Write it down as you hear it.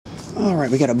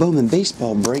Alright, we got a Bowman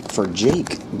baseball break for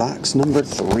Jake, box number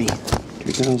 3,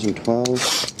 2012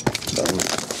 Bowman.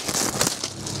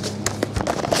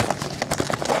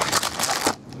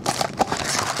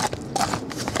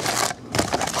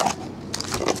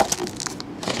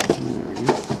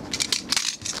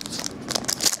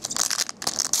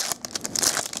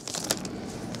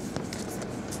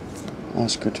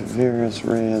 Oscar Taveras,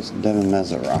 Reyes, Devin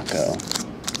Mesoraco.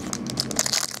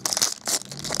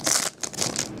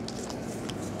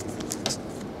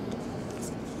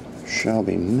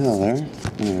 Shelby Miller.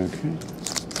 Okay.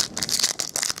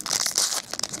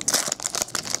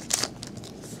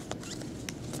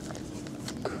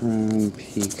 Chrome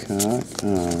Peacock.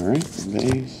 Alright,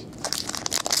 base.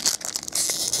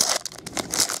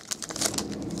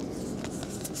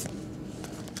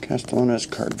 Castellanos,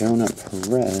 Cardona,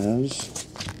 Perez.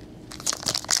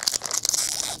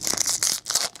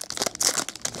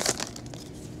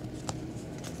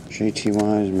 JT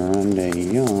Wise, Miranda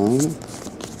Young.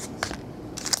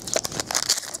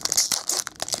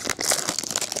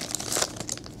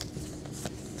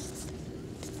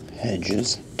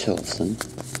 Hedges, Tilson.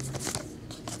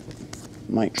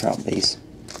 Mike Trout base.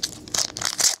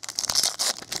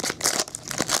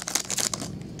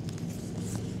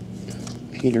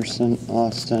 Peterson,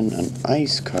 Austin, an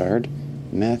ice card,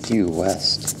 Matthew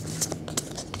West.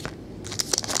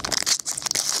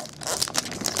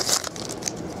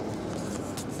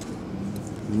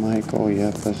 Michael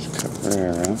Yepes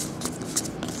Cabrera.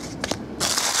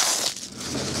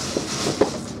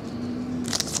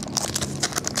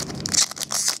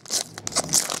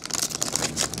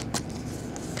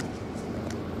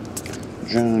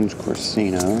 Jones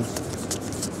Corsino.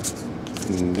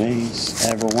 Base.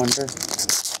 Ever wonder?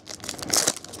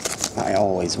 I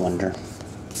always wonder.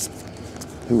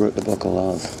 Who wrote the Book of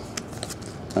Love?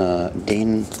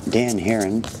 Dan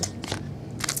Heron.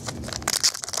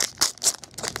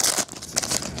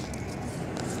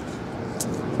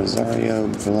 Rosario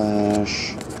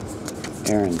Blash.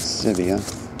 Aaron Sivia.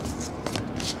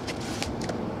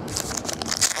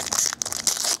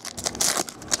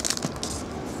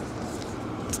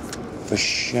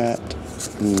 Bichette.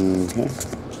 Okay.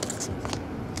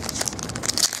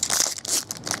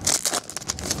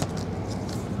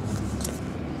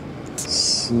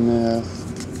 Smith.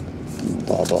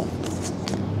 Bubba.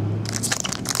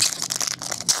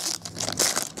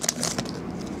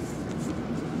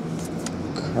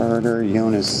 Carter.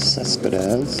 Jonas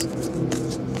Cespedes.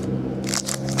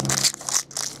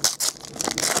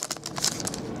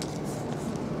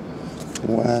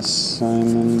 Wes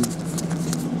Simon.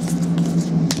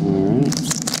 Alright.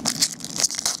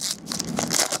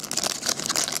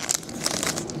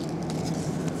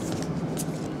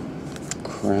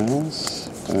 Krause.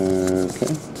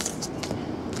 Okay.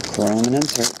 Chrome and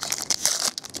insert.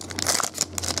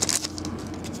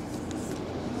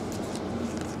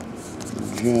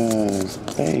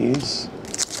 Just base.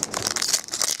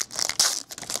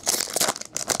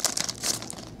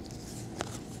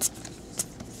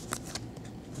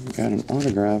 Got an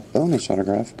autograph, bonus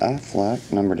autograph,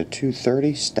 Affleck, number to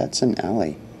 230, Stetson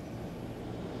Alley.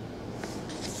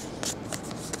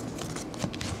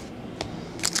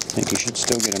 I think you should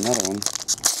still get another one.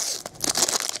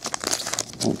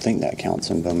 I don't think that counts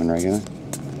in Bowman regular.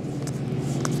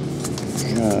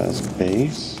 Just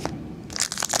base.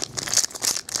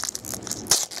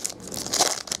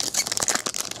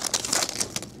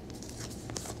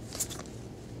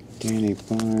 Danny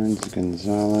Barnes,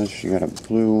 Gonzalez, you got a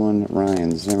blue one,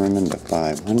 Ryan Zimmerman to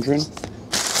 500.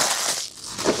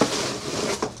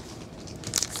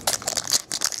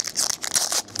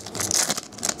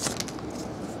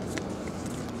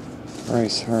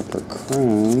 Bryce Harper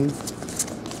Chrome.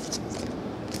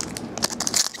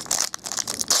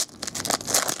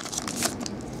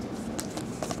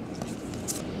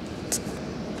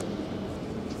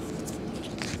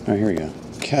 Oh, here we go.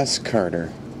 Kes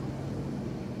Carter.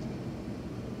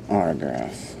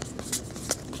 Autograph.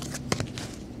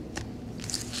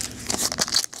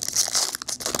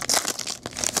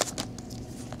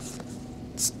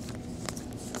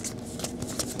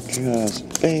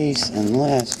 Just base and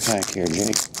last pack here,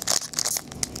 Jake.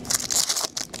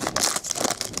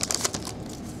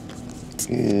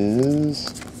 Is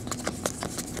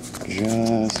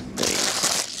just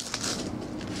base.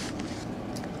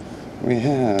 We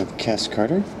have Kes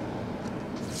Carter.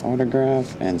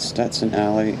 Autograph and Stetson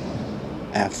Alley,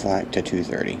 Affleck to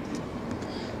 230.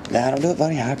 That'll do it,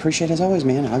 buddy. I appreciate it as always,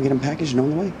 man. I'll get them packaged and on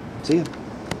the way. See ya.